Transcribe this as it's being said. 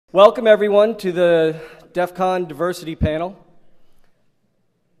Welcome everyone to the DEF CON diversity panel.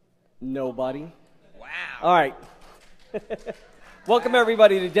 Nobody. Wow. All right. Welcome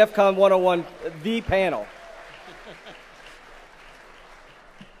everybody to DEF CON 101, the panel.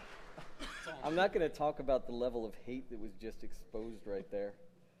 I'm not going to talk about the level of hate that was just exposed right there.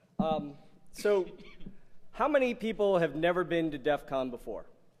 So, how many people have never been to DEF CON before?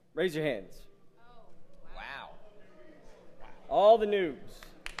 Raise your hands. Wow. All the noobs.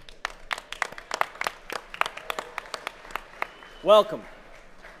 Welcome.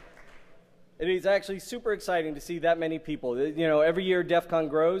 It is actually super exciting to see that many people. You know, every year DEF CON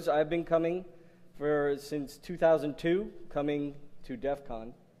grows. I've been coming since 2002, coming to DEF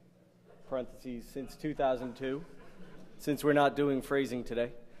CON, parentheses, since 2002, since we're not doing phrasing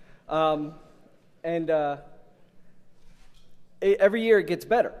today. Every year it gets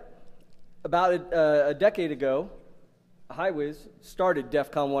better. About a decade ago, HighWiz started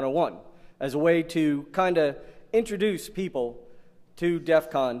DEF CON 101 as a way to kind of introduce people to DEF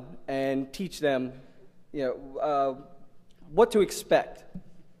CON and teach them, what to expect.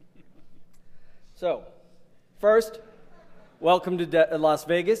 So, first, welcome to Las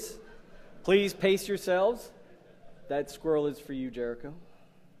Vegas. Please pace yourselves. That squirrel is for you, Jericho.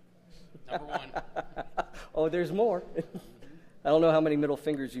 Number one. Oh, there's more. I don't know how many middle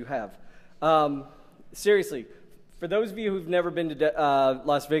fingers you have. Seriously, for those of you who've never been to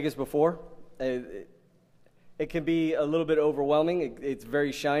Las Vegas before, it can be a little bit overwhelming. It's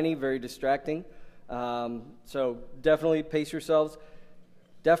very shiny, very distracting. So definitely pace yourselves.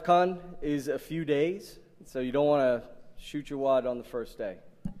 DEF CON is a few days, so you don't want to shoot your wad on the first day.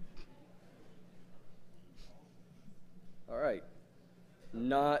 All right.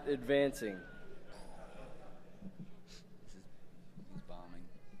 Not advancing. He's bombing.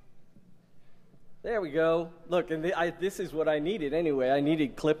 There we go. Look, and this is what I needed anyway. I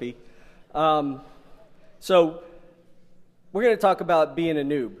needed Clippy. So we're going to talk about being a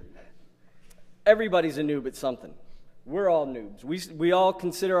noob. Everybody's a noob at something. We're all noobs. We all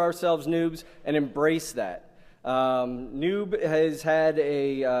consider ourselves noobs and embrace that. Noob has had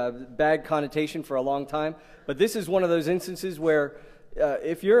a bad connotation for a long time, but this is one of those instances where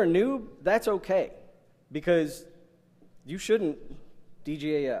if you're a noob, that's okay, because you shouldn't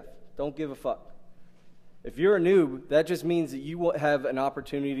DGAF. Don't give a fuck. If you're a noob, that just means that you will have an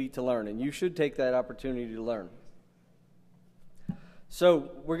opportunity to learn, and you should take that opportunity to learn. So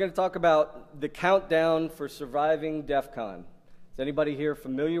we're going to talk about the countdown for surviving DEF CON. Is anybody here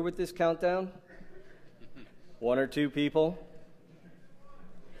familiar with this countdown? One or two people?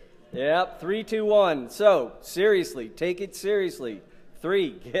 Yep, 3, 2, 1. So, seriously, take it seriously.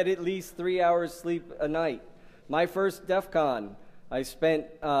 3, get at least 3 hours sleep a night. My first DEF CON, I spent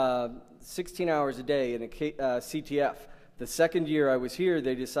 16 hours a day in a CTF. The second year I was here,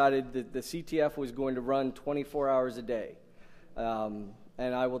 they decided that the CTF was going to run 24 hours a day. And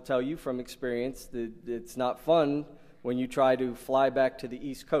I will tell you from experience that it's not fun when you try to fly back to the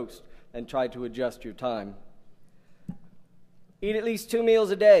East Coast and try to adjust your time. Eat at least 2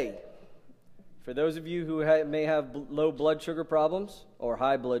 meals a day. For those of you who may have low blood sugar problems or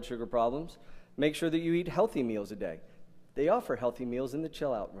high blood sugar problems, make sure that you eat healthy meals a day. They offer healthy meals in the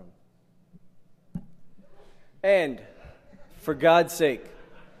chill-out room. And, for God's sake,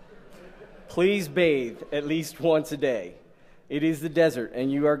 please bathe at least once a day. It is the desert,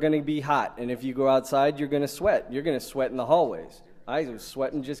 and you are going to be hot. And if you go outside, you're going to sweat. You're going to sweat in the hallways. I was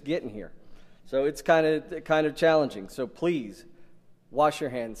sweating just getting here. So it's kind of challenging. So please, wash your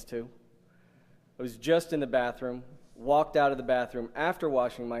hands too. I was just in the bathroom, walked out of the bathroom after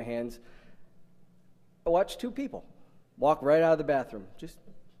washing my hands. I watched 2 people walk right out of the bathroom. Just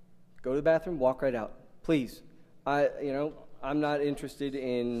go to the bathroom, walk right out. Please. I'm not interested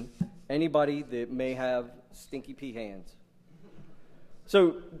in anybody that may have stinky pee hands.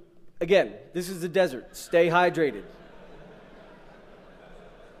 So, again, this is the desert. Stay hydrated.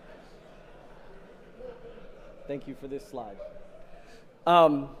 Thank you for this slide.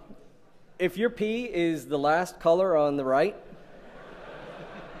 If your pee is the last color on the right,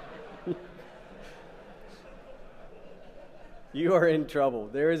 you are in trouble.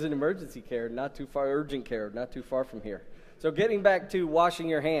 There is an emergency care not too far, urgent care not too far from here. So getting back to washing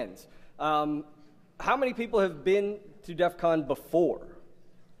your hands. How many people have been to DEF CON before?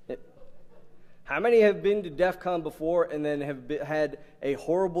 How many have been to DEF CON before and then have had a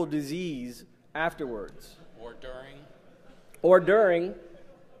horrible disease afterwards? Or during.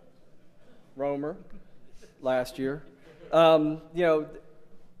 Romer, last year.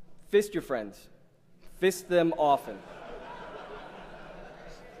 Fist your friends. Fist them often.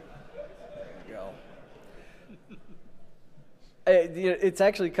 There you go. It's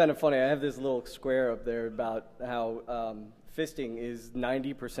actually kind of funny. I have this little square up there about how fisting is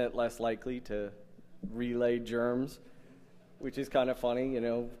 90% less likely to relay germs, which is kind of funny,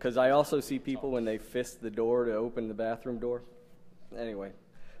 because I also see people when they fist the door to open the bathroom door. Anyway,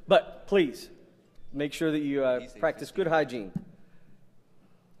 but please make sure that you practice good hygiene.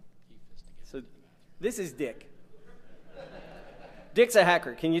 So this is Dick. Dick's a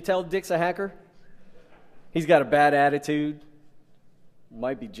hacker. Can you tell Dick's a hacker? He's got a bad attitude.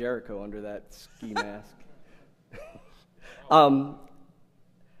 Might be Jericho under that ski mask.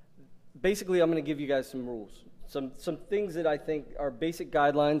 Basically, I'm going to give you guys some rules. Some things that I think are basic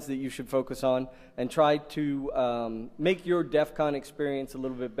guidelines that you should focus on and try to make your DEF CON experience a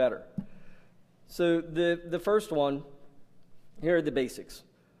little bit better. So the first one, here are the basics.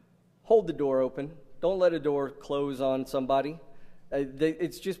 Hold the door open. Don't let a door close on somebody.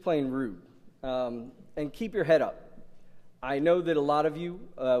 It's just plain rude. And keep your head up. I know that a lot of you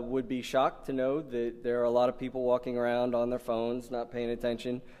would be shocked to know that there are a lot of people walking around on their phones, not paying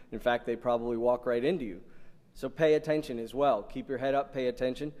attention. In fact, they probably walk right into you. So pay attention as well. Keep your head up, pay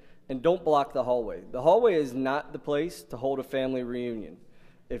attention, and don't block the hallway. The hallway is not the place to hold a family reunion.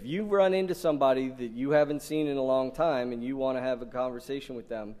 If you run into somebody that you haven't seen in a long time and you want to have a conversation with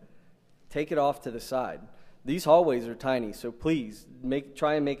them, take it off to the side. These hallways are tiny, so please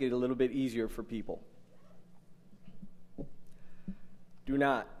try and make it a little bit easier for people. Do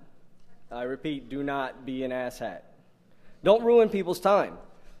not, I repeat, do not be an asshat. Don't ruin people's time.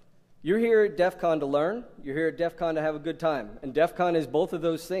 You're here at DEF CON to learn. You're here at DEF CON to have a good time. And DEF CON is both of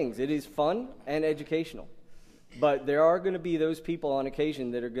those things. It is fun and educational. But there are going to be those people on occasion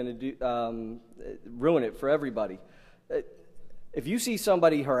that are going to ruin it for everybody. If you see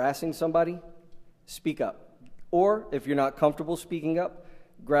somebody harassing somebody, speak up. Or if you're not comfortable speaking up,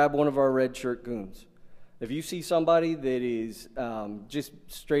 grab one of our red shirt goons. If you see somebody that is just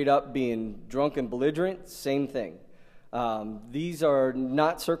straight up being drunk and belligerent, same thing. These are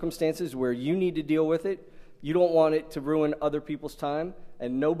not circumstances where you need to deal with it. You don't want it to ruin other people's time,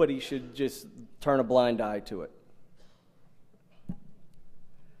 and nobody should just turn a blind eye to it.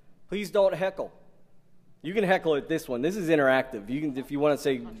 Please don't heckle. You can heckle at this one. This is interactive. You can, if you want to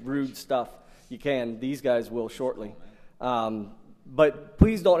say rude stuff, you can. These guys will shortly. But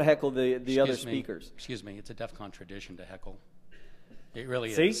please don't heckle the other speakers. Excuse me. It's a DEF CON tradition to heckle. It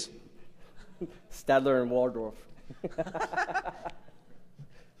really See? is. Stadler and Waldorf.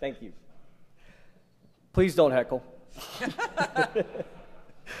 Thank you. Please don't heckle.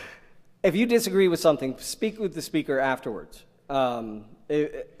 If you disagree with something, speak with the speaker afterwards.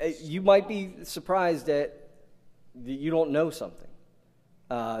 You might be surprised that you don't know something.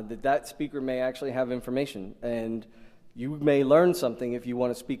 That speaker may actually have information, and you may learn something if you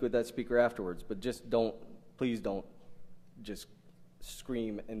want to speak with that speaker afterwards, but just please don't just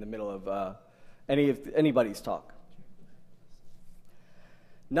scream in the middle of anybody's talk.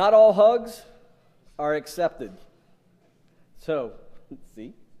 Not all hugs are accepted. So,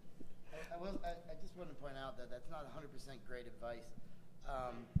 see? I just want to point out that that's not 100% great advice.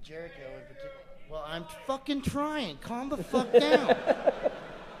 Jericho in particular. Well, I'm fucking trying. Calm the fuck down.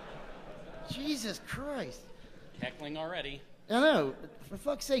 Jesus Christ. Heckling already. I know. For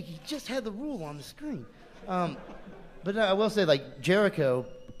fuck's sake, you just had the rule on the screen. But no, I will say, like, Jericho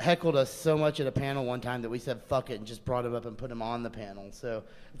heckled us so much at a panel one time that we said fuck it and just brought him up and put him on the panel. So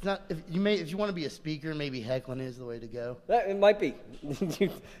it's not if you want to be a speaker, maybe heckling is the way to go. It might be.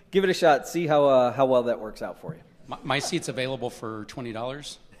 Give it a shot. See how well that works out for you. My seat's available for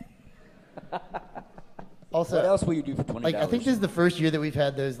 $20. Also, what else will you do for $20? Like, I think this is the first year that we've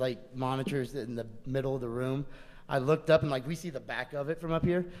had those like monitors in the middle of the room. I looked up and like we see the back of it from up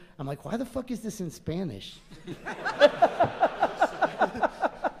here. I'm like, why the fuck is this in Spanish?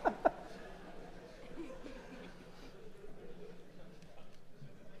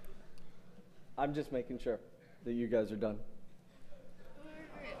 I'm just making sure that you guys are done.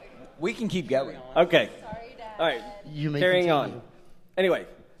 We can keep going. Okay. Sorry, Dad. All right. You may Carrying continue. on. Anyway,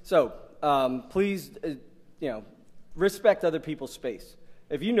 so please, respect other people's space.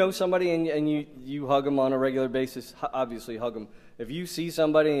 If you know somebody and you hug them on a regular basis, obviously hug them. If you see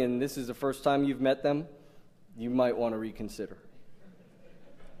somebody and this is the first time you've met them, you might want to reconsider.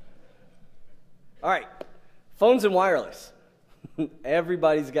 All right. Phones and wireless.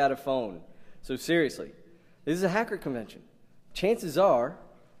 Everybody's got a phone. So seriously, this is a hacker convention. Chances are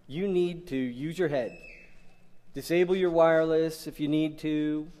you need to use your head. Disable your wireless if you need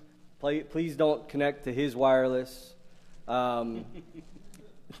to. Please don't connect to his wireless.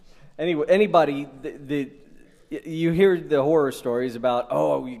 Anyway, anybody that you hear the horror stories about,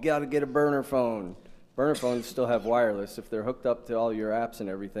 oh, you got to get a burner phone. Burner phones still have wireless. If they're hooked up to all your apps and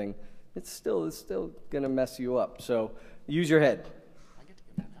everything, it's still going to mess you up. So use your head.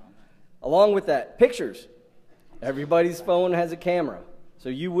 Along with that, pictures. Everybody's phone has a camera, so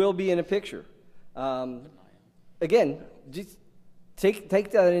you will be in a picture. Again, just take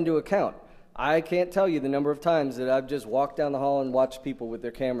that into account. I can't tell you the number of times that I've just walked down the hall and watched people with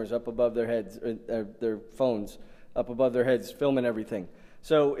their cameras up above their heads, their phones up above their heads, filming everything.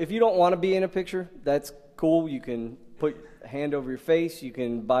 So if you don't want to be in a picture, that's cool. You can put a hand over your face. You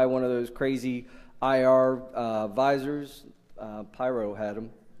can buy one of those crazy IR visors. Pyro had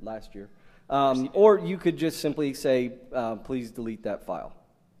them last year. Or you could just simply say, please delete that file.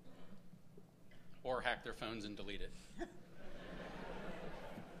 Or hack their phones and delete it.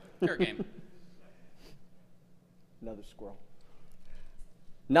 Fair game. Another squirrel.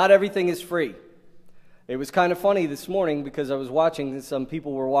 Not everything is free. It was kind of funny this morning because I was watching some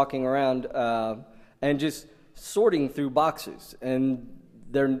people were walking around and just sorting through boxes, and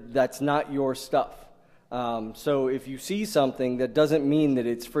that's not your stuff. So if you see something, that doesn't mean that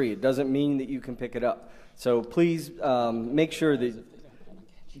it's free. It doesn't mean that you can pick it up. So please make sure that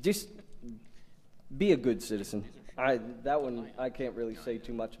just be a good citizen. That one, I can't really say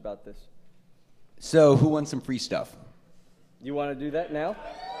too much about this. So, who wants some free stuff? You want to do that now?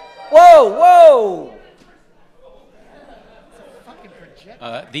 Whoa!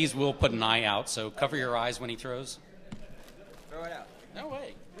 These will put an eye out, so cover your eyes when he throws. Throw it out. No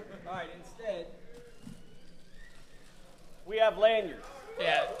way. All right, instead, we have lanyards.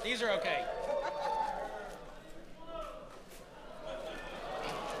 Yeah, these are okay.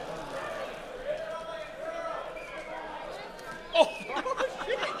 Oh!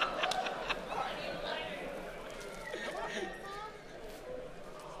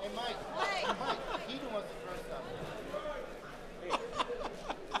 Hey, Mike, Keaton wants to throw stuff.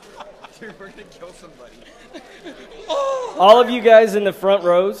 Dude, we're gonna kill somebody. All of you guys in the front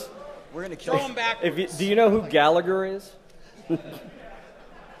rows, We're gonna kill Throw them back. do you know who Gallagher is?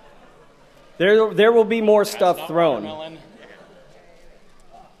 There will be more stuff thrown.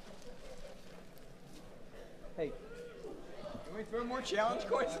 Hey, Can we throw more challenge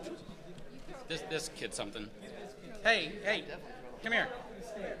coins? This kid something. Hey, come here.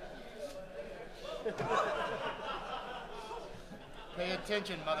 Pay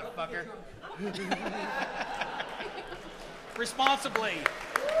attention, motherfucker. Responsibly.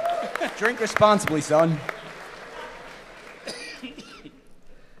 Drink responsibly, son.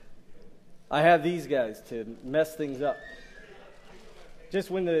 I have these guys to mess things up.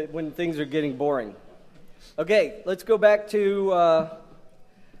 Just when things are getting boring. Okay, let's go back to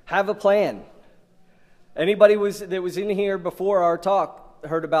have a plan. Anybody that was in here before our talk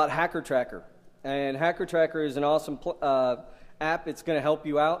heard about Hacker Tracker. And Hacker Tracker is an awesome app. It's going to help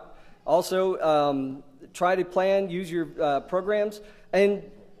you out. Also, try to plan, use your programs, and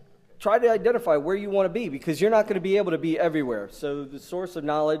try to identify where you want to be, because you're not going to be able to be everywhere. So the source of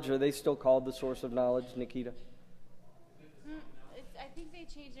knowledge, are they still called the source of knowledge, Nikita? I think they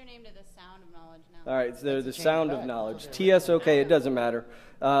changed their name to the Sound of Knowledge now. All right, so they're the sound of knowledge. TSOK, it doesn't matter.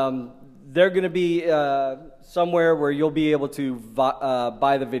 They're going to be somewhere where you'll be able to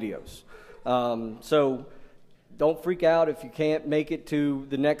buy the videos. So don't freak out if you can't make it to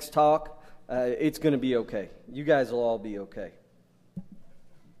the next talk. It's going to be okay. You guys will all be okay.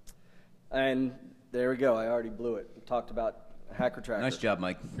 And there we go. I already blew it. We talked about Hacker Tracker. Nice job,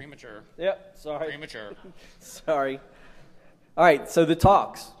 Mike. Premature. Yep, sorry. Premature. Sorry. All right, so the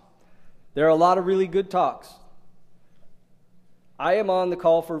talks. There are a lot of really good talks. I am on the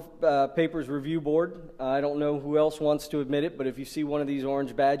Call for Papers Review Board. I don't know who else wants to admit it, but if you see one of these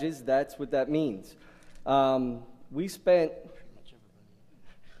orange badges, that's what that means. We spent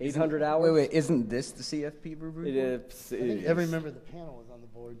 800 hours. Wait, isn't this the CFP review? It is. I think every member of the panel was on the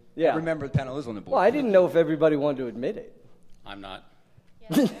board. Yeah. Remember, the panel is on the board. Well, I didn't know if everybody wanted to admit it. I'm not.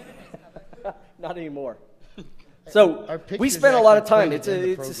 Not anymore. So Our we pictures spent a lot of actually time. printed It's in the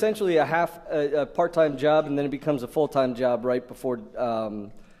it's program. essentially a part-time job, and then it becomes a full-time job right before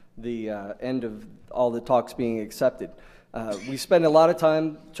the end of all the talks being accepted. We spend a lot of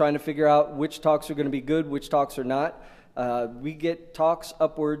time trying to figure out which talks are going to be good, which talks are not. We get talks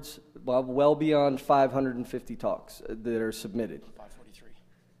upwards, well beyond 550 talks that are submitted. 543.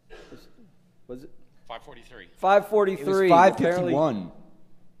 Was it 543. 543? It was Apparently 551.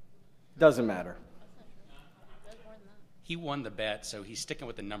 doesn't matter. He won the bet, so he's sticking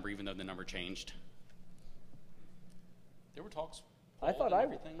with the number even though the number changed. There were talks. I thought and I.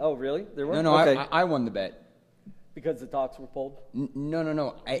 everything. Oh, really? There were. No, Okay. I won the bet. Because the talks were pulled? No.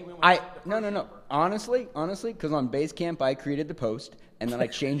 No. Honestly, because on Basecamp I created the post, and then I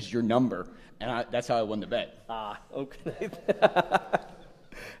changed your number, and that's how I won the bet. Ah, okay.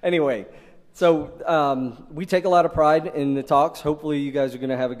 Anyway, so we take a lot of pride in the talks. Hopefully you guys are going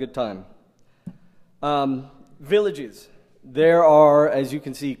to have a good time. Villages. There are, as you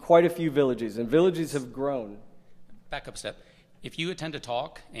can see, quite a few villages, and villages have grown. Back up a step. If you attend a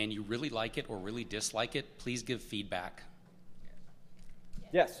talk and you really like it or really dislike it, please give feedback.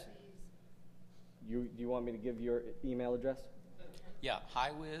 Yes. You want me to give your email address? Yeah,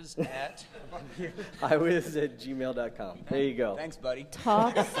 HighWiz at... HighWiz@gmail.com. There you go. Thanks, buddy.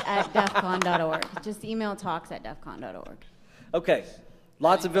 Talks@defcon.org. Just email talks@defcon.org. Okay.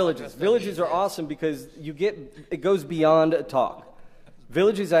 Lots of villages. Villages are awesome because it goes beyond a talk.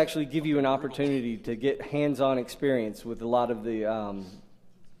 Villages actually give you an opportunity to get hands-on experience with a lot of the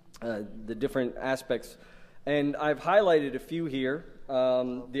different aspects. And I've highlighted a few here.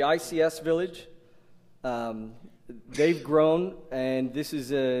 The ICS village, they've grown, and this is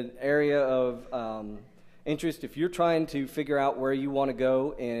an area of interest. If you're trying to figure out where you want to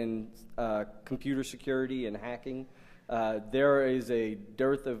go in computer security and hacking, there is a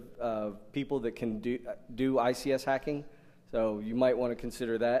dearth of people that can do ICS hacking, so you might want to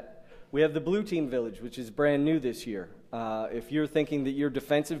consider that. We have the Blue Team Village, which is brand new this year. If you're thinking that you're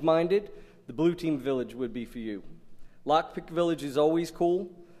defensive-minded, the Blue Team Village would be for you. Lockpick Village is always cool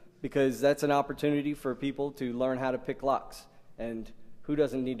because that's an opportunity for people to learn how to pick locks. And who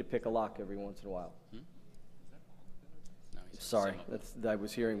doesn't need to pick a lock every once in a while? Sorry, I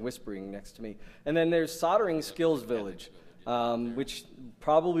was hearing whispering next to me. And then there's Soldering Skills Village, which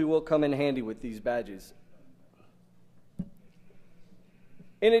probably will come in handy with these badges.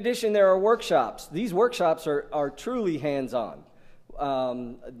 In addition, there are workshops. These workshops are truly hands-on.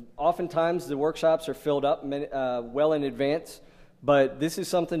 Oftentimes, the workshops are filled up well in advance, but this is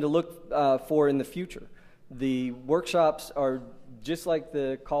something to look for in the future. The workshops are just like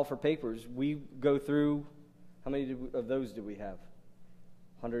the call for papers. We go through, how many of those do we have?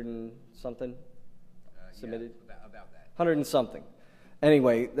 100 and something submitted? Yeah, about that. 100 and something.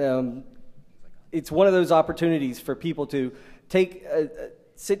 Anyway, it's one of those opportunities for people to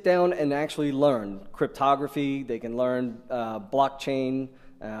sit down and actually learn cryptography. They can learn blockchain,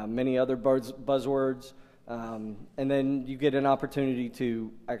 many other buzzwords, and then you get an opportunity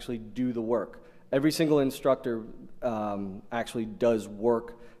to actually do the work. Every single instructor actually does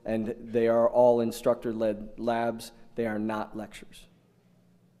work, and they are all instructor-led labs. They are not lectures.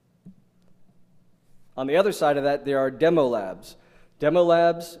 On the other side of that, there are demo labs. Demo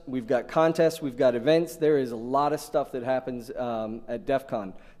labs, we've got contests, we've got events. There is a lot of stuff that happens at DEF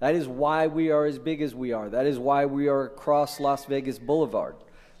CON. That is why we are as big as we are. That is why we are across Las Vegas Boulevard,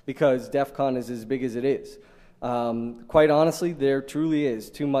 because DEF CON is as big as it is. Quite honestly, there truly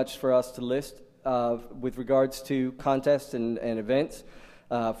is too much for us to list with regards to contests and events.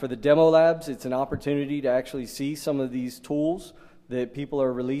 For the demo labs, it's an opportunity to actually see some of these tools that people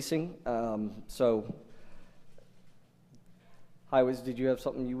are releasing. HighWiz, did you have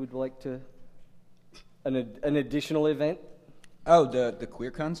something you would like to, an additional event? Oh, the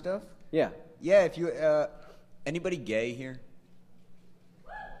QueerCon stuff? Yeah. Yeah, if you, anybody gay here?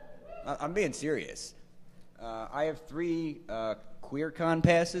 I'm being serious. I have 3 QueerCon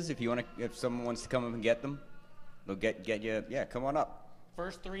passes. If someone wants to come up and get them, they'll get you. Yeah, come on up.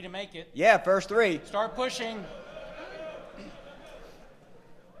 First 3 to make it. Yeah, first 3. Start pushing.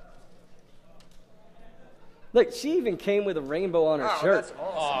 Look, she even came with a rainbow on her shirt. That's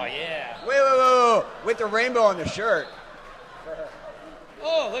awesome. Oh, yeah. Wait. With the rainbow on the shirt.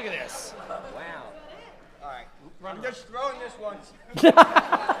 Oh, look at this. Wow. All right. I'm just throwing this one.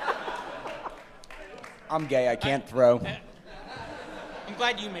 I'm gay. I can't throw. I'm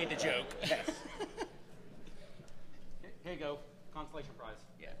glad you made the joke. Yes. Here you go. Consolation prize.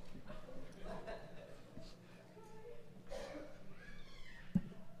 Yeah.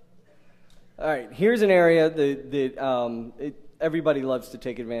 All right, here's an area that everybody loves to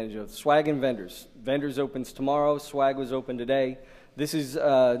take advantage of. Swag and Vendors. Vendors opens tomorrow. Swag was open today. This is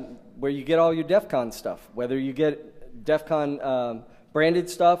where you get all your DEF CON stuff, whether you get DEF CON branded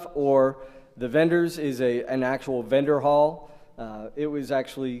stuff or the Vendors is an actual vendor hall. It was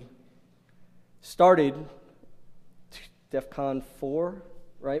actually started DEF CON 4,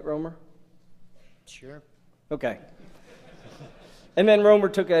 right, Romer? Sure. Okay. And then Romer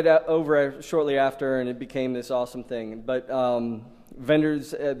took it over shortly after, and it became this awesome thing. But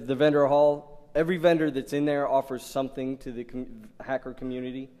vendors, the vendor hall, every vendor that's in there offers something to the hacker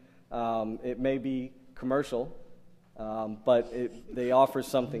community. It may be commercial, but they offer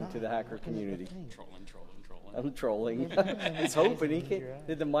something to the hacker community. Trolling. I'm trolling. He's hoping he can.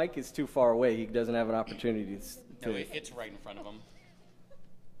 The mic is too far away. He doesn't have an opportunity to. No, it's right in front of him.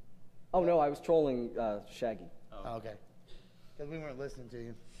 Oh no, I was trolling Shaggy. Oh, okay. Because we weren't listening to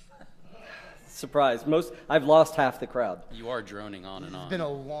you. Surprise! I've lost half the crowd. You are droning on and on. It's been a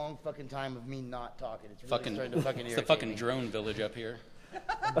long fucking time of me not talking. It's really starting to fucking It's irritate the fucking me. drone village up here.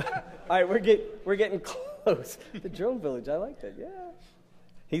 All right, we're getting close. The drone village, I like that. Yeah,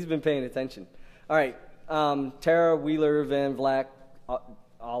 he's been paying attention. All right, Tara Wheeler Van Vlack,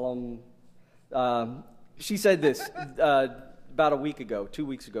 Alum. She said this about a week ago, 2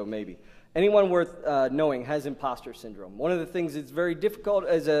 weeks ago, maybe. Anyone worth knowing has imposter syndrome. One of the things that's very difficult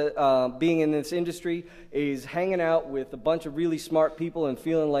as being in this industry is hanging out with a bunch of really smart people and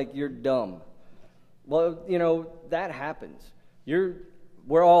feeling like you're dumb. Well, you know, that happens.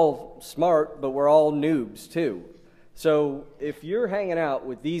 We're all smart, but we're all noobs too. So if you're hanging out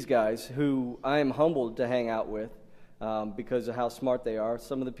with these guys, who I am humbled to hang out with because of how smart they are,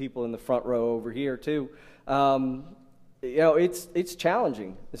 some of the people in the front row over here too, you know, it's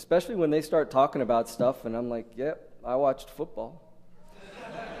challenging, especially when they start talking about stuff, and I'm like, yep, I watched football.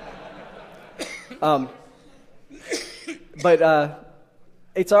 But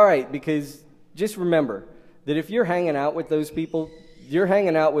it's all right, because just remember that if you're hanging out with those people, you're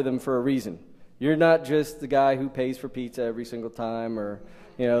hanging out with them for a reason. You're not just the guy who pays for pizza every single time, or,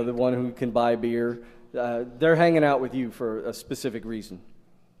 you know, the one who can buy beer. They're hanging out with you for a specific reason.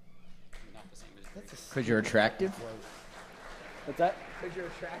 Because you're attractive? What's that? Because you're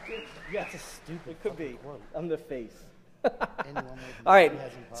attractive? Yeah, That's a stupid. it could be. I'm the face. Anyone with All right,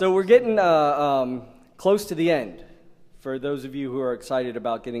 has so we're getting close to the end. For those of you who are excited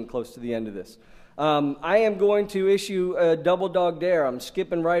about getting close to the end of this, I am going to issue a double dog dare. I'm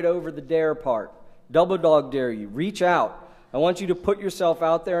skipping right over the dare part. Double dog dare you. Reach out. I want you to put yourself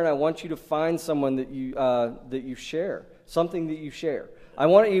out there, and I want you to find someone that you share, something that you share. I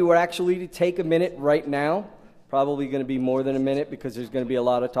want you actually to take a minute right now. Probably going to be more than a minute because there's going to be a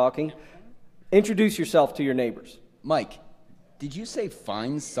lot of talking. Introduce yourself to your neighbors. Mike, did you say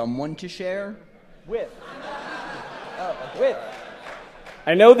find someone to share? With. With.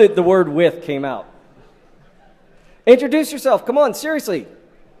 I know that the word with came out. Introduce yourself. Come on, seriously.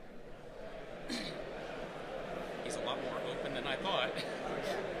 He's a lot more open than I thought.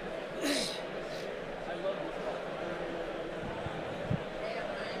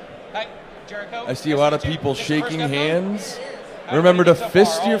 Hi, Jericho. I see a lot of people shaking hands. Remember to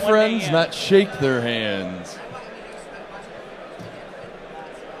fist your friends, not shake their hands.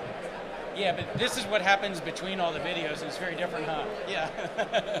 Yeah, but this is what happens between all the videos, and it's very different, huh? Yeah.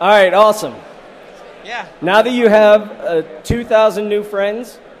 All right, awesome. Yeah. Now that you have 2,000 new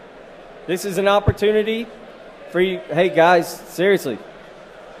friends, this is an opportunity for you. Hey, guys, seriously.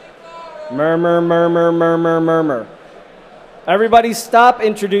 Murmur, murmur, murmur, murmur. Everybody stop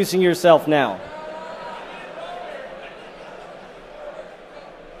introducing yourself now.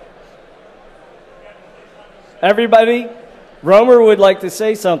 Everybody, Romer would like to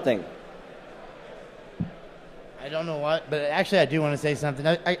say something. I don't know what, but actually I do want to say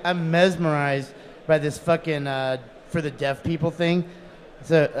something. I'm mesmerized by this fucking for the deaf people thing.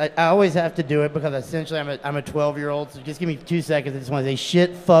 So I always have to do it because essentially I'm a 12-year-old. So just give me 2 seconds. I just want to say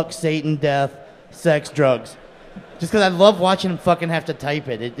shit, fuck, Satan, death, sex, drugs. Just because I love watching them fucking have to type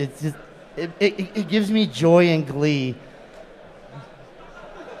it. It's just it gives me joy and glee.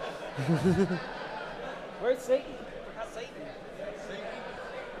 Where's Satan?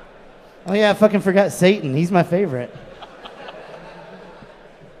 Oh yeah, I fucking forgot Satan. He's my favorite.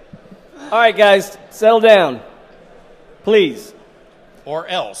 All right, guys, settle down. Please. Or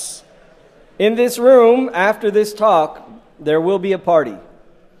else. In this room, after this talk, there will be a party.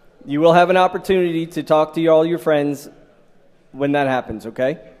 You will have an opportunity to talk to all your friends when that happens,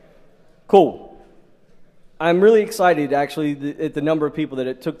 okay? Cool. I'm really excited, actually, at the number of people that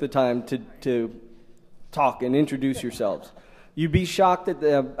it took the time to talk and introduce yourselves. You'd be shocked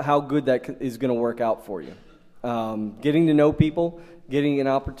at how good that is going to work out for you. Getting to know people, getting an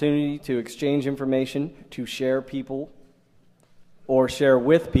opportunity to exchange information, to share people, or share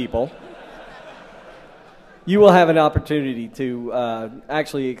with people. You will have an opportunity to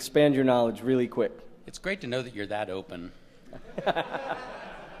actually expand your knowledge really quick. It's great to know that you're that open.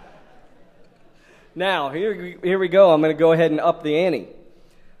 Now, here we go. I'm going to go ahead and up the ante.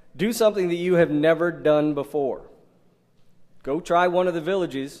 Do something that you have never done before. Go try one of the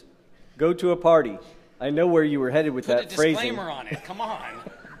villages. Go to a party. I know where you were headed with Put that a phrasing. disclaimer on it. Come on.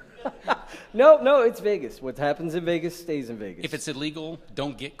 No, it's Vegas. What happens in Vegas stays in Vegas. If it's illegal,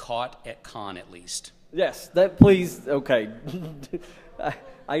 don't get caught at con at least. Yes, that please, okay.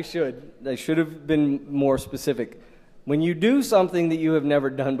 I should have been more specific. When you do something that you have never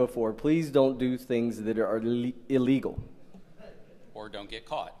done before, please don't do things that are illegal. Or don't get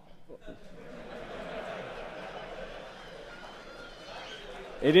caught.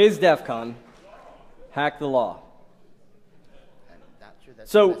 It is DEF CON. Hack the law. I'm not sure that's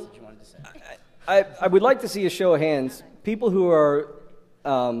So- the message you wanted to say. I would like to see a show of hands. People who are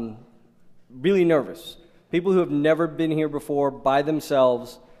really nervous. People who have never been here before by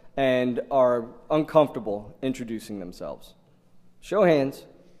themselves and are uncomfortable introducing themselves. Show of hands.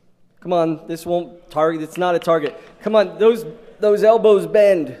 Come on, this won't target. It's not a target. Come on, those elbows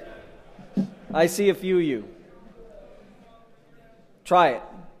bend. I see a few of you. Try it.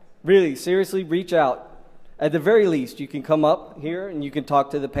 Really, seriously, reach out. At the very least, you can come up here and you can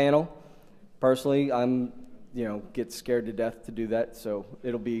talk to the panel. Personally, I'm, get scared to death to do that, so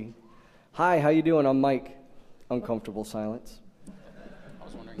it'll be, hi, how you doing? I'm Mike. Uncomfortable silence. I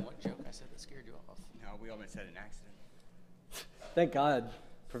was wondering what joke I said that scared you off. No, we almost had an accident. Thank God.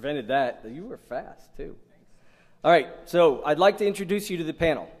 Prevented that. You were fast, too. All right, so I'd like to introduce you to the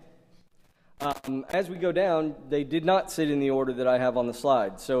panel. As we go down, they did not sit in the order that I have on the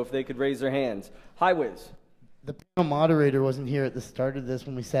slide, so if they could raise their hands. HighWiz. The panel moderator wasn't here at the start of this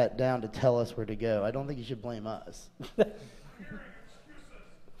when we sat down to tell us where to go. I don't think you should blame us.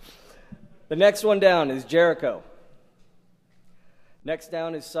 The next one down is Jericho. Next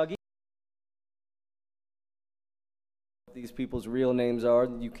down is Suggy. What these people's real names are,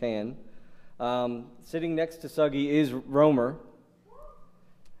 you can. Sitting next to Suggy is Romer.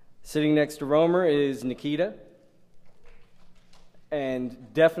 Sitting next to Romer is Nikita.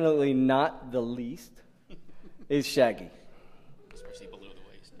 And definitely not the least is Shaggy. Especially below the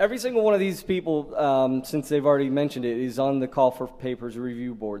waist. Every single one of these people, since they've already mentioned it, is on the Call for Papers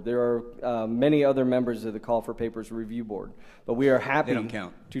review board. There are many other members of the Call for Papers review board, but we are happy don't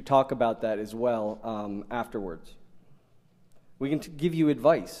count. to talk about that as well afterwards. We can give you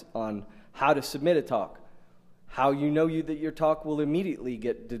advice on how to submit a talk, how you know that your talk will immediately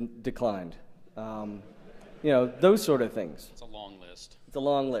get declined, those sort of things. It's a long list. It's a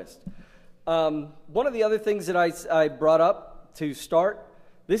long list. One of the other things that I brought up to start,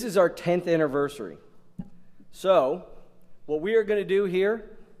 this is our 10th anniversary. So, what we are going to do here,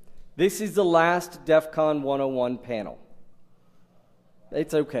 this is the last DEF CON 101 panel.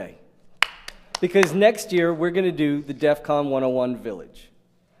 It's okay. Because next year, we're going to do the DEF CON 101 Village.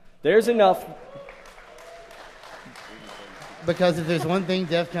 There's enough. Because if there's one thing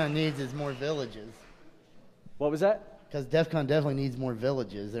DEF CON needs, it's more villages. What was that? Because DEF CON definitely needs more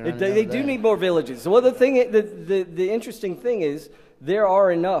villages. They do need more villages. Well, the interesting thing is there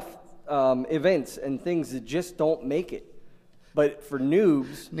are enough events and things that just don't make it. But for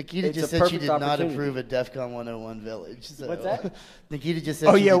noobs, Nikita it's just a said she perfect did not opportunity. approve of DEF CON 101 Village. So. What's that? Nikita just said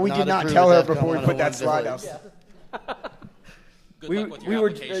Oh, she yeah, did we not did not approve tell of her DEF CON before we put that 101 slide Village. up. Good we, luck with we your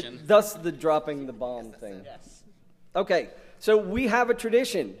were application. thus the dropping the bomb thing. Yes. Okay, so we have a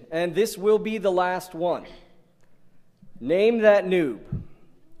tradition, and this will be the last one. Name that noob.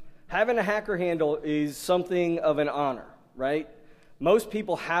 Having a hacker handle is something of an honor, right? Most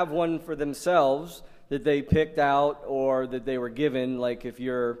people have one for themselves that they picked out or that they were given, like if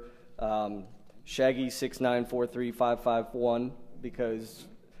you're Shaggy6943551, because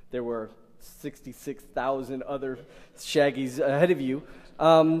there were 66,000 other Shaggies ahead of you.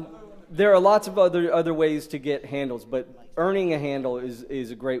 There are lots of other ways to get handles, but earning a handle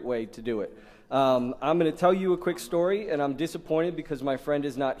is a great way to do it. I'm going to tell you a quick story, and I'm disappointed because my friend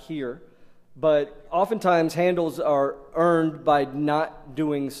is not here. But oftentimes, handles are earned by not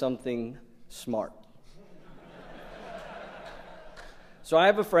doing something smart. So I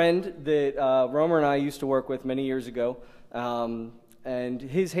have a friend that Romer and I used to work with many years ago, and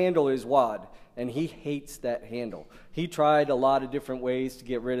his handle is WAD, and he hates that handle. He tried a lot of different ways to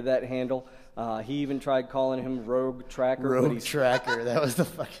get rid of that handle. He even tried calling him Rogue Tracker. Rogue Tracker, that was the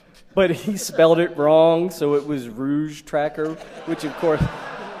fucking... But he spelled it wrong, so it was Rouge Tracker, which of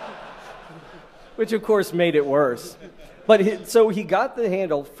course made it worse. But so he got the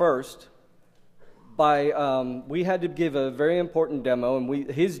handle first by, we had to give a very important demo,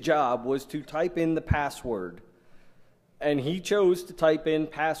 and his job was to type in the password. And he chose to type in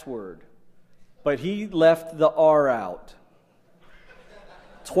password, but he left the R out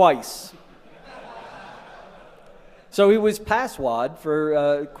twice. So he was passwad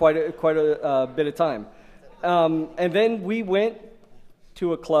for quite a bit of time. And then we went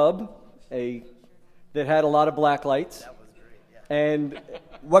to a club that had a lot of black lights. That was great, yeah. And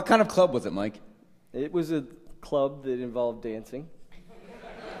What kind of club was it, Mike? it was a club that involved dancing.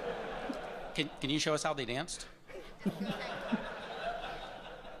 Can you show us how they danced?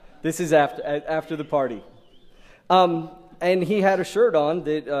 This is after the party. And he had a shirt on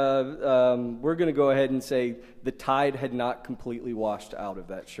that we're going to go ahead and say the tide had not completely washed out of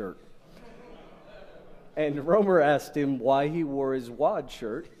that shirt. And Romer asked him why he wore his WAD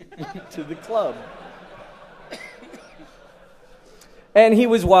shirt to the club. And he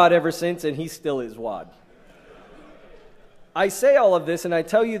was WAD ever since, and he still is WAD. I say all of this, and I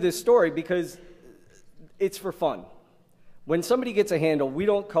tell you this story because it's for fun. When somebody gets a handle, we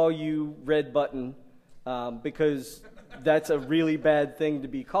don't call you red button because that's a really bad thing to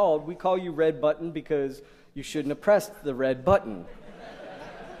be called. We call you red button because you shouldn't have pressed the red button.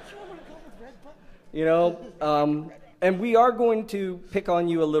 You know, and we are going to pick on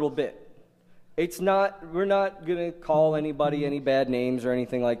you a little bit. We're not going to call anybody any bad names or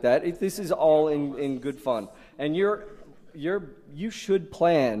anything like that. This is all in good fun. And you should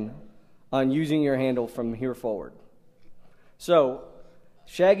plan on using your handle from here forward. So,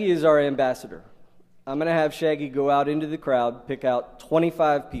 Shaggy is our ambassador. I'm going to have Shaggy go out into the crowd, pick out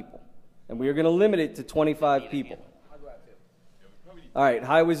 25 people. And we are going to limit it to 25 people. All right,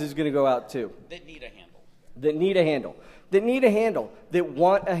 HighWiz is going to go out too. That need a handle. That need a handle. That need a handle. That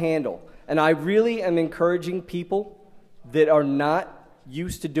want a handle. And I really am encouraging people that are not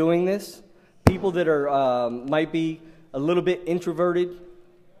used to doing this, people that are might be a little bit introverted,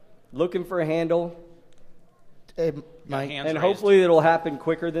 looking for a handle. And hopefully it'll happen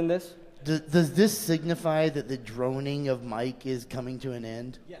quicker than this. Does this signify that the droning of Mike is coming to an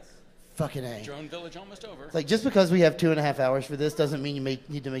end? Yes. Fucking A. Drone village almost over. Like, just because we have 2.5 hours for this doesn't mean you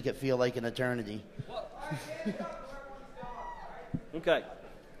need to make it feel like an eternity. Okay.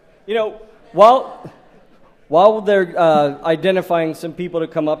 You know, while they're identifying some people to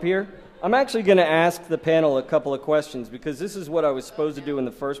come up here, I'm actually going to ask the panel a couple of questions because this is what I was supposed to do in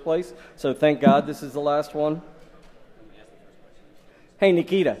the first place. So thank God this is the last one. Hey,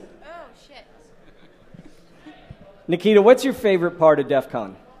 Nikita. Oh, shit. Nikita, what's your favorite part of DEF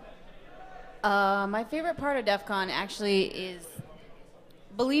CON? My favorite part of DEF CON actually is,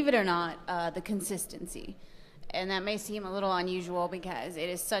 believe it or not, the consistency. And that may seem a little unusual because it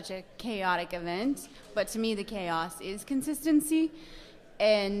is such a chaotic event, but to me the chaos is consistency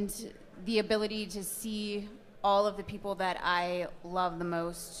and the ability to see all of the people that I love the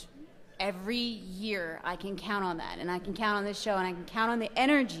most. Every year I can count on that, and I can count on this show, and I can count on the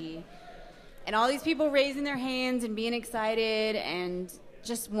energy and all these people raising their hands and being excited and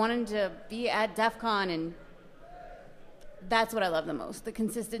just wanting to be at DEF CON, and that's what I love the most, the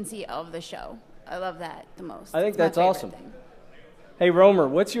consistency of the show. I love that the most. I think It's my that's favorite awesome. thing. Hey, Romer,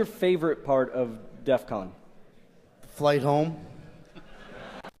 what's your favorite part of DEF CON? Flight home.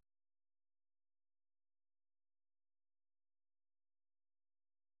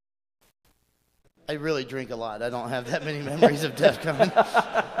 I really drink a lot. I don't have that many memories of DEF CON.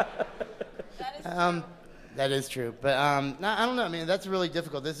 That is true. But no, I don't know. I mean, that's really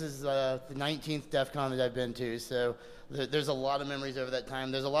difficult. This is the 19th DEF CON that I've been to, so there's a lot of memories over that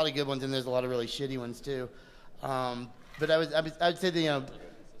time. There's a lot of good ones, and there's a lot of really shitty ones, too. But I'd say that,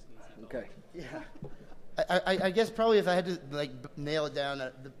 Okay. yeah. I guess probably if I had to nail it down,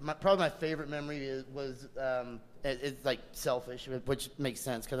 probably my favorite memory was it's like selfish, which makes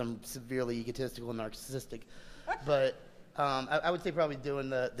sense because I'm severely egotistical and narcissistic. But I would say probably doing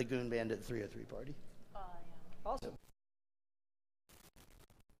the Goon Bandit 303 party. Awesome.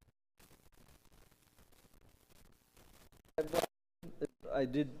 I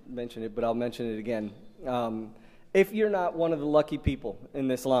did mention it, but I'll mention it again. If you're not one of the lucky people in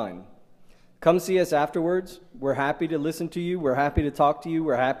this line, come see us afterwards. We're happy to listen to you. We're happy to talk to you.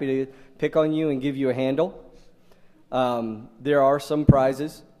 We're happy to pick on you and give you a handle. There are some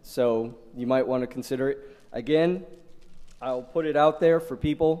prizes, so you might want to consider it. Again, I'll put it out there for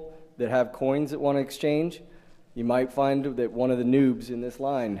people that have coins that want to exchange. You might find that one of the noobs in this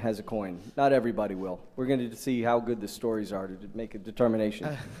line has a coin. Not everybody will. We're going to see how good the stories are to make a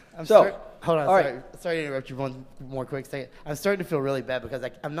determination. Hold on, all sorry. Sorry to interrupt you one more quick second. I'm starting to feel really bad because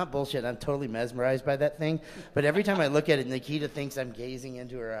I'm not bullshit. I'm totally mesmerized by that thing. But every time I look at it, Nikita thinks I'm gazing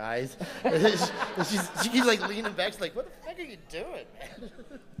into her eyes. She keeps like leaning back. She's like, "What the fuck are you doing, man?"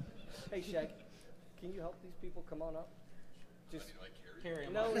 Hey, Shaq, can you help these people come on up? Just Carry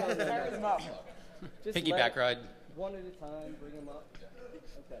them no. Carry them up. Just Piggyback ride. One at a time, bring them up.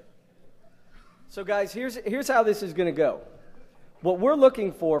 Okay. So, guys, here's how this is going to go. What we're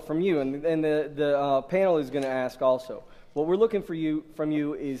looking for from you, and the panel is going to ask also, what we're looking from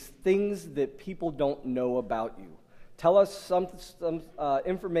you is things that people don't know about you. Tell us some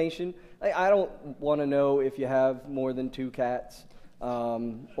information. I don't want to know if you have more than 2 cats,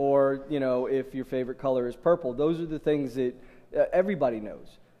 or if your favorite color is purple. Those are the things that everybody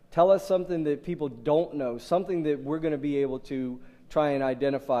knows. Tell us something that people don't know, something that we're going to be able to try and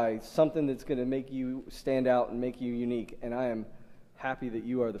identify, something that's going to make you stand out and make you unique. And I am happy that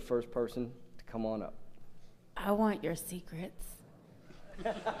you are the first person to come on up. I want your secrets.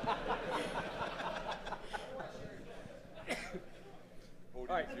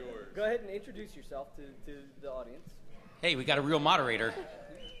 All right, go ahead and introduce yourself to the audience. Hey, we got a real moderator.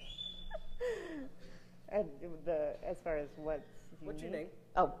 And as far as what's What's your name?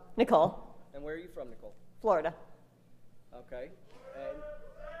 Oh, Nicole, And where are you from, Nicole? Florida. Okay.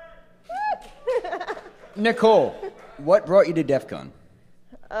 And Nicole, what brought you to DEF CON?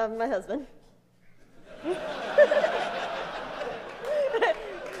 My husband.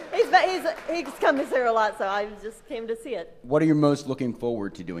 He's come here a lot, so I just came to see it. What are you most looking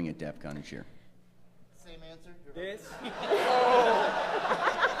forward to doing at DEF CON this year? Same answer. this.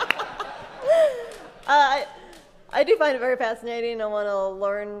 I do find it very fascinating. I want to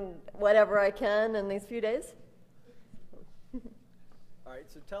learn whatever I can in these few days. All right,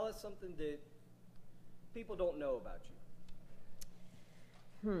 so tell us something that people don't know about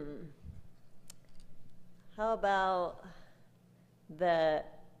you. How about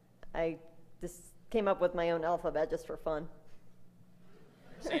that I just came up with my own alphabet just for fun?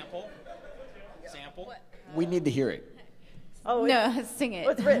 Sample. Sample. We need to hear it. Oh, No, sing it.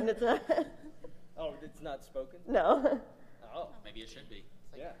 it's written. It's not. Oh, it's not spoken? No. Oh, Maybe it should be.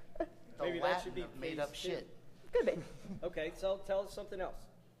 yeah. The Maybe that Latin should be of made phase up 2. shit. Could be. Okay, so tell us something else.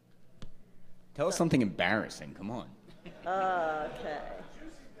 Tell us something embarrassing. Come on. Okay.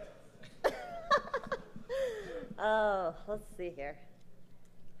 Oh, let's see here.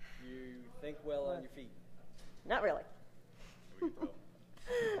 You think well on your feet. Not really.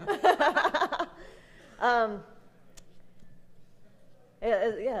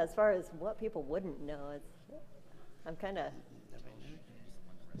 Yeah, as far as what people wouldn't know, I'm kind of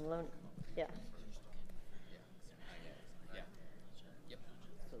alone. Yeah.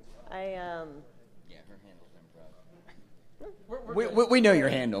 I Yeah, her handle's improv. We know your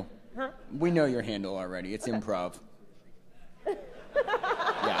handle. Huh? We know your handle already. It's improv.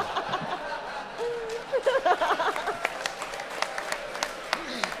 Yeah.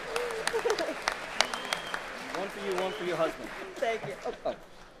 One for you, one for your husband. Thank you. Oh.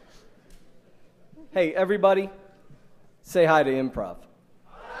 Hey, everybody, say hi to improv.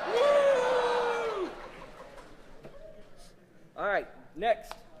 All right,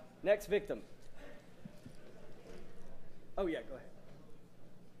 next victim. Oh, yeah, go ahead.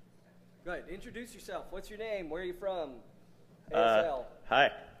 Go ahead, introduce yourself. What's your name? Where are you from? ASL.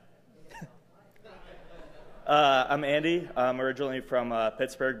 Hi. I'm Andy. I'm originally from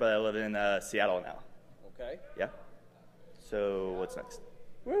Pittsburgh, but I live in Seattle now. Okay. Yeah. So what's next?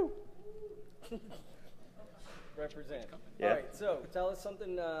 Woo. Represent. Yeah. All right, so tell us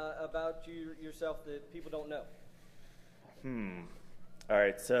something about yourself that people don't know. All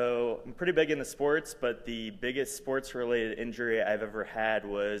right, so I'm pretty big into sports, but the biggest sports-related injury I've ever had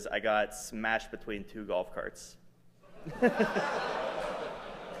was I got smashed between 2 golf carts. It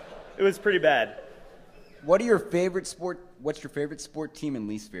was pretty bad. What's your favorite sport team and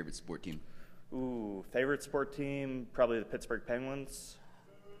least favorite sport team? Ooh, favorite sport team, probably the Pittsburgh Penguins.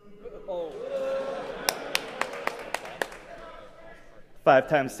 Oh,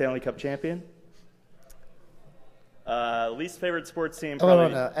 5-time Stanley Cup champion. Least favorite sports team, Oh,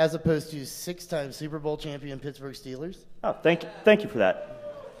 probably. no, as opposed to 6-time Super Bowl champion Pittsburgh Steelers. Oh, thank you for that.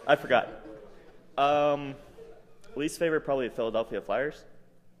 I forgot. Least favorite, probably the Philadelphia Flyers.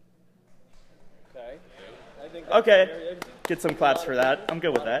 okay. I think that's Okay, fair. get some claps for that. I'm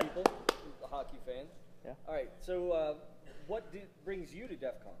good with A lot of that. people, a hockey fan. Yeah. All right, so what brings you to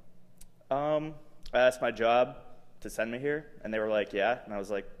DEF CON? I asked my job to send me here, and they were like, yeah. And I was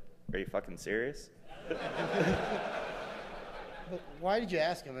like, are you fucking serious? But why did you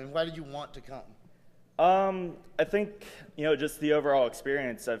ask him, and why did you want to come? I think, just the overall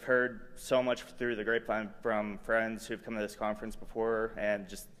experience. I've heard so much through the grapevine from friends who've come to this conference before, and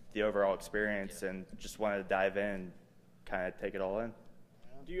just the overall experience, and just wanted to dive in, kind of take it all in.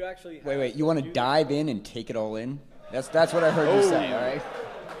 Do you actually have Wait, you want to dive in and take it all in? That's what I heard you say, all right?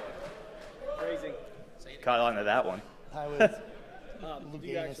 Phrasing. Caught on to that one. HighWiz. Do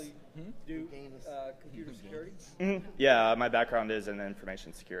you actually do computer security? Mhm. Yeah, my background is in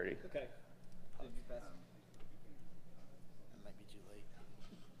information security. Okay. Did you pass? That might be too late.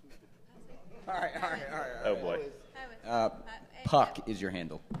 All right. Oh boy. Puck is your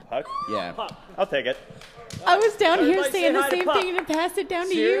handle. Puck? Yeah. I'll take it. I was down here Everybody saying say the hi to same Pop. thing and pass it down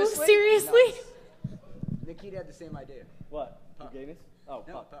to Seriously? you. Seriously? Nikita had the same idea. What? You gave us? Oh,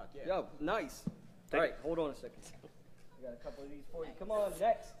 No, Puck. Puck, yeah. Yo, nice. All right, hold on a second. We got a couple of these for you. Come on,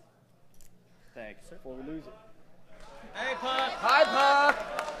 next. Thanks, sir. Before we lose it. Hey, Puck. Hi,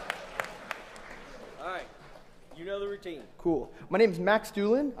 Puck. All right. You know the routine. Cool. My name is Max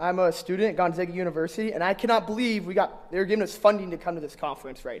Doolin. I'm a student at Gonzaga University, and I cannot believe they're giving us funding to come to this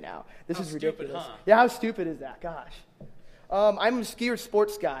conference right now. This is ridiculous. Stupid, huh? Yeah, how stupid is that? Gosh. I'm a skier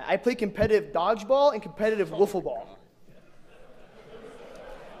sports guy. I play competitive dodgeball and competitive wiffle ball.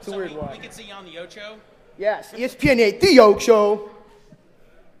 It's a weird one. We can see you on the Ocho. Yes, ESPN 8, The Oak Show.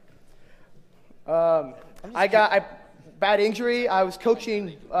 I bad injury. I was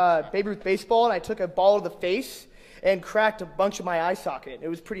coaching Babe Ruth baseball, and I took a ball to the face and cracked a bunch of my eye socket. It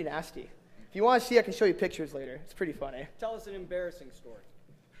was pretty nasty. If you want to see, I can show you pictures later. It's pretty funny. Tell us an embarrassing story.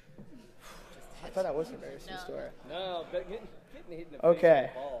 I thought that was an embarrassing story. No, but getting hit in the face Okay.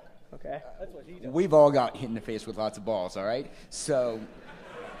 with a ball. Okay. That's what he does. We've all got hit in the face with lots of balls, all right? So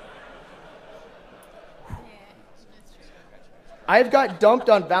I've got dumped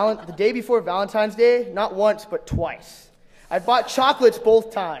on the day before Valentine's Day, not once, but twice. I bought chocolates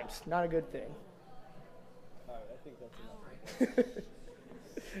both times. Not a good thing. All right, I think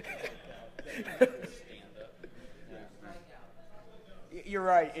that's enough. you're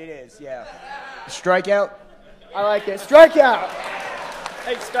right, it is, yeah. Strikeout? I like it. Strikeout!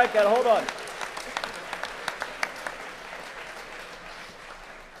 Hey, strikeout, hold on.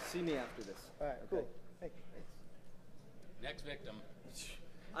 See me after this. All right, cool. Thank you. Next victim.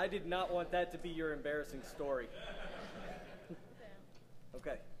 I did not want that to be your embarrassing story.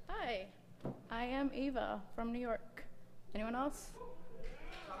 Okay. Hi, I am Ava from New York. Anyone else?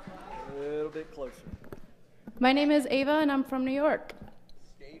 A little bit closer. My name is Ava and I'm from New York.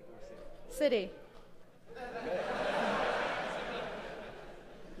 State or City.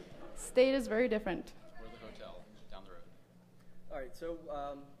 State is very different. We're the hotel down the road. All right, so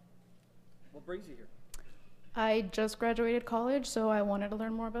what brings you here? I just graduated college, so I wanted to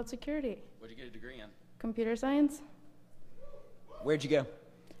learn more about security. What'd you get a degree in? Computer science. Where'd you go?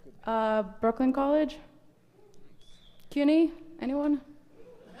 Brooklyn College. CUNY. Anyone?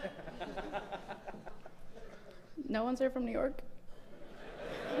 No one's here from New York?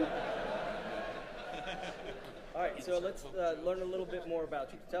 All right, so let's learn a little bit more about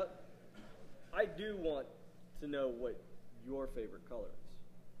you. I do want to know what your favorite color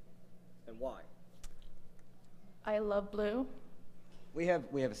is and why. I love blue. We have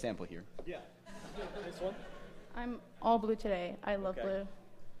a sample here. Yeah. This one? I'm all blue today. I love Okay. blue.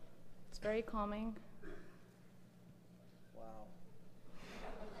 It's very calming. Wow.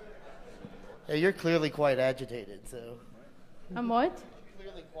 Yeah, you're clearly quite agitated, so. I'm what?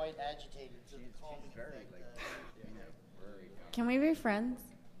 Clearly quite agitated, so Can we be friends?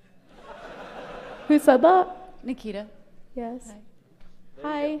 Who said that? Nikita. Yes.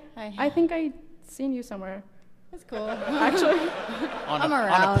 Hi. Hi. Hi. I think I seen you somewhere. That's cool. Actually. I'm On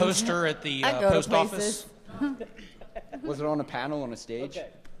around. a poster at the I go to post office. places. Was it on a panel on a stage? Okay.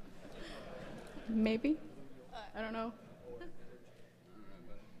 Maybe. I don't know.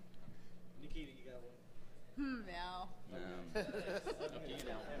 Nikita, you got one. No.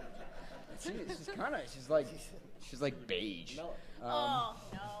 She's like beige. Mellow. Oh,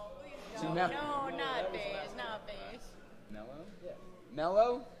 no. Please, no. no. No, not beige. Not beige. Mellow? Yeah.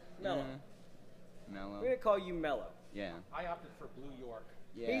 Mellow? Mellow. Mellow. We're going to call you Mellow. Yeah. I opted for Blue York.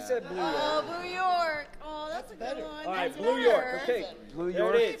 Yeah. He said Blue York. Oh, Blue York. Oh, that's a good one. All right, That's Blue better. York. Okay. Blue There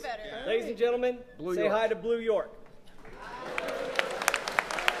York. it is. Better. Ladies and gentlemen, Blue say York. hi to Blue York.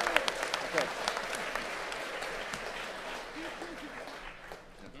 Okay.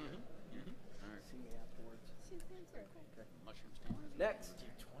 See me afterwards. Mushroom stand. Next.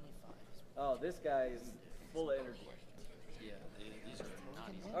 Oh, this guy is full of energy. Yeah, these are not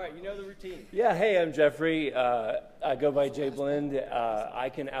easy. All right, you know the routine. Yeah, hey, I'm Jeffrey. I go by Jay Blend. I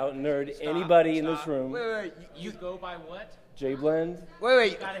can out-nerd anybody in this room. Wait. You go by what? Jay Blend?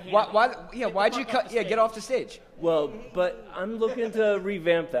 Wait. gotta hand Why'd you cut? Yeah, get off the stage. Well, but I'm looking to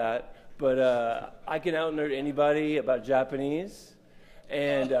revamp that. But I can out-nerd anybody about Japanese.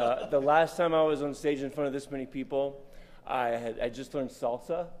 And the last time I was on stage in front of this many people, I just learned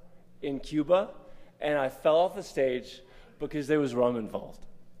salsa in Cuba, and I fell off the stage because there was rum involved.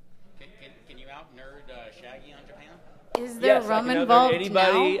 Can you out nerd Shaggy on Japan? Is there Yes, rum I can involved out-nerd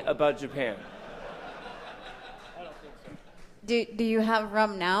anybody now? about Japan. Do you have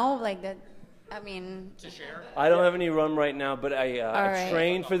rum now? Like that? I mean, To share? I don't have any rum right now, but I right.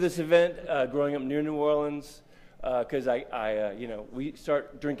 trained for this event growing up near New Orleans because we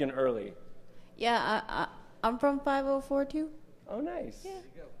start drinking early. yeah, I'm from 5042. Oh, nice. Yeah.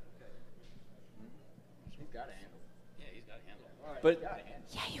 He's got a handle. Yeah, he's got a handle. But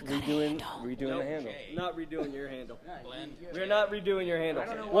Yeah, you redoing the handle. Not redoing your handle. Blend. We're not redoing your handle.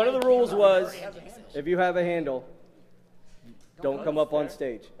 One of the rules was, if you have a handle, don't come up on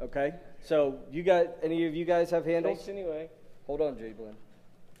stage. Okay. So you got any of you guys have handles? Thanks anyway. Hold on, Jay Blend.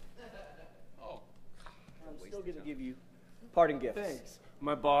 I'm still going to give you parting gifts. Thanks.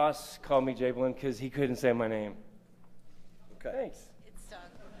 My boss called me Jablin because he couldn't say my name. Okay. Thanks.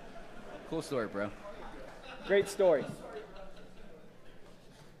 Cool story, bro. Great story.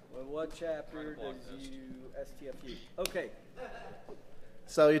 Well, what chapter does you STFU? Okay.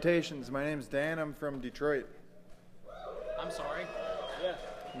 Salutations. My name's Dan. I'm from Detroit. I'm sorry. Yeah.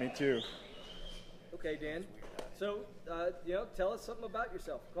 Me too. Okay, Dan. So, tell us something about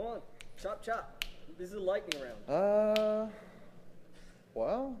yourself. Come on. Chop, chop. This is a lightning round.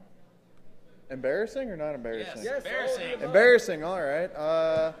 Well, embarrassing or not embarrassing? Yes. Embarrassing. Embarrassing, all right.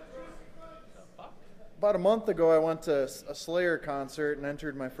 About a month ago, I went to a Slayer concert and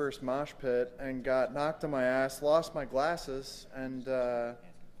entered my first mosh pit and got knocked on my ass, lost my glasses, and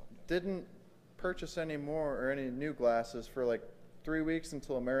didn't purchase any more or any new glasses for like 3 weeks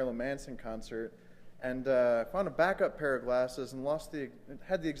until a Marilyn Manson concert. And found a backup pair of glasses and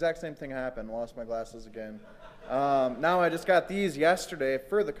had the exact same thing happen, lost my glasses again. Now I just got these yesterday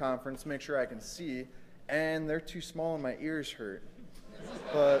for the conference, make sure I can see, and they're too small and my ears hurt.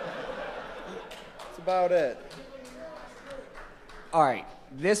 But that's about it. All right,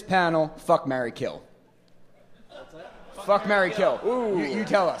 this panel, fuck, marry, kill. Fuck, marry, kill. You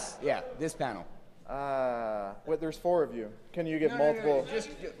tell us. Yeah, this panel. There's 4 of you. Can you get multiple? Just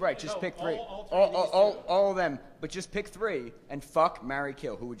pick 3. All of them, but just pick 3 and fuck, marry,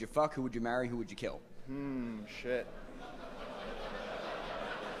 kill. Who would you fuck? Who would you marry? Who would you kill? Shit.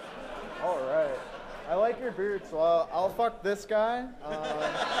 All right. I like your beard, so I'll fuck this guy.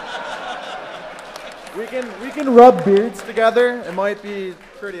 We can rub beards together. It might be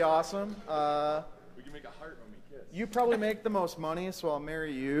pretty awesome. We can make a heart when we kiss. You probably make the most money, so I'll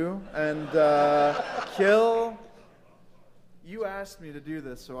marry you. And kill. You asked me to do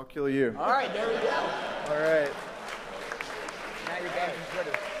this, so I'll kill you. All right, there we go. All right. Now you're banned from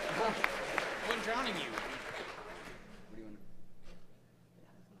Twitter. When drowning you.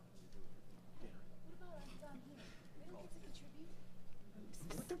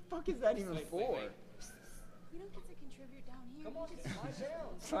 What the fuck is that even for? You don't get to contribute down here. Come on, slide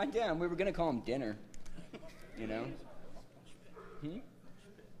down. Slide down. We were gonna call him dinner. You know?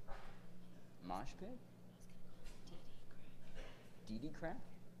 Mosh pit? DD crack?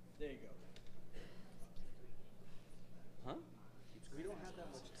 There you go. Huh? We don't have that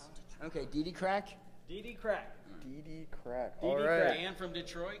much time. Okay, DD crack? DD crack. DD crack. DD All right. crack. Dan from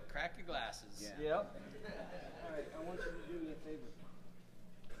Detroit, crack your glasses. Yeah. Yep. All right, I want you to do me a favor.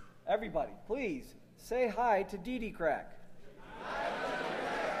 Everybody, please say hi to DD Crack.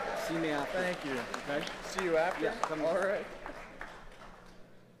 See me after. Thank you. Okay. See you after? Yeah, come All on. right.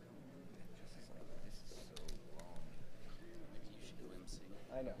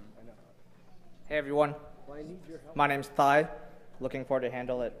 I know. Hey everyone, Well, I need your help. my name's Thai. Looking for a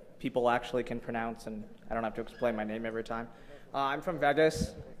handle that people actually can pronounce and I don't have to explain my name every time. I'm from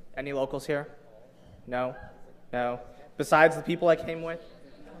Vegas. Any locals here? No? No? Besides the people I came with?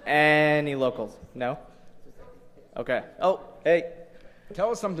 Any locals? No? Okay. Oh, hey. Tell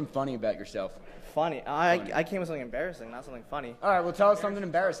us something funny about yourself. Funny. I came with something embarrassing, not something funny. All right, well, tell us something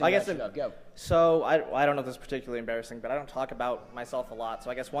embarrassing. I guess about yourself. Go. So I don't know if this is particularly embarrassing, but I don't talk about myself a lot. So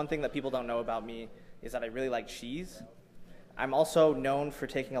I guess one thing that people don't know about me is that I really like cheese. I'm also known for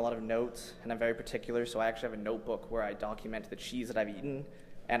taking a lot of notes, and I'm very particular. So I actually have a notebook where I document the cheese that I've eaten,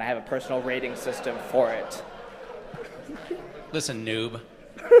 and I have a personal rating system for it. Listen, noob.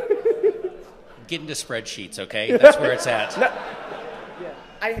 Get into spreadsheets, okay? That's where it's at.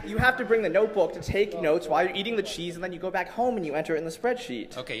 You have to bring the notebook to take notes while you're eating the cheese, and then you go back home and you enter it in the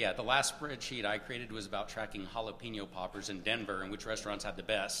spreadsheet. Okay, yeah, the last spreadsheet I created was about tracking jalapeno poppers in Denver and which restaurants had the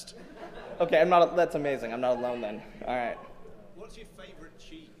best. Okay, that's amazing. I'm not alone then. All right. What's your favorite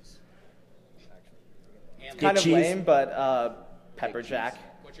cheese? It's kind of lame, but pepper jack.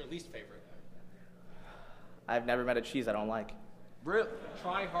 What's your least favorite? I've never met a cheese I don't like. Really?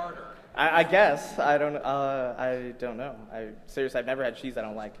 Try harder. I guess. I don't know. Seriously, I've never had cheese I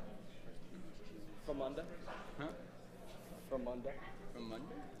don't like. Famunda? Huh? Famunda? Famunda?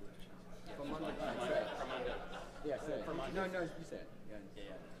 Famunda. Yeah, say it. No, you say it. Yeah.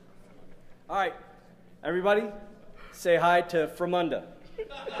 All right, everybody, say hi to Famunda.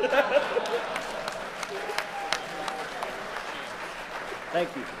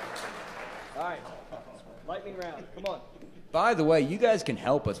 Thank you. All right, lightning round. Come on. By the way, you guys can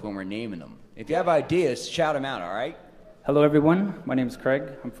help us when we're naming them. If you have ideas, shout them out, all right? Hello, everyone. My name is Craig.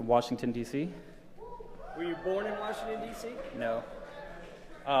 I'm from Washington, D.C. Were you born in Washington, D.C.? No.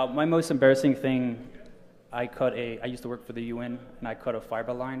 My most embarrassing thing, I used to work for the UN, and I cut a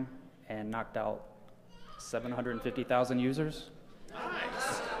fiber line and knocked out 750,000 users.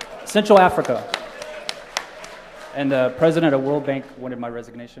 Nice. Central Africa. And the president of World Bank wanted my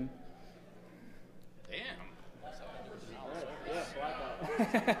resignation.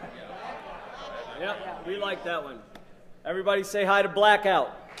 Yeah, we like that one. Everybody say hi to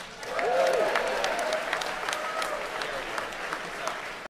Blackout.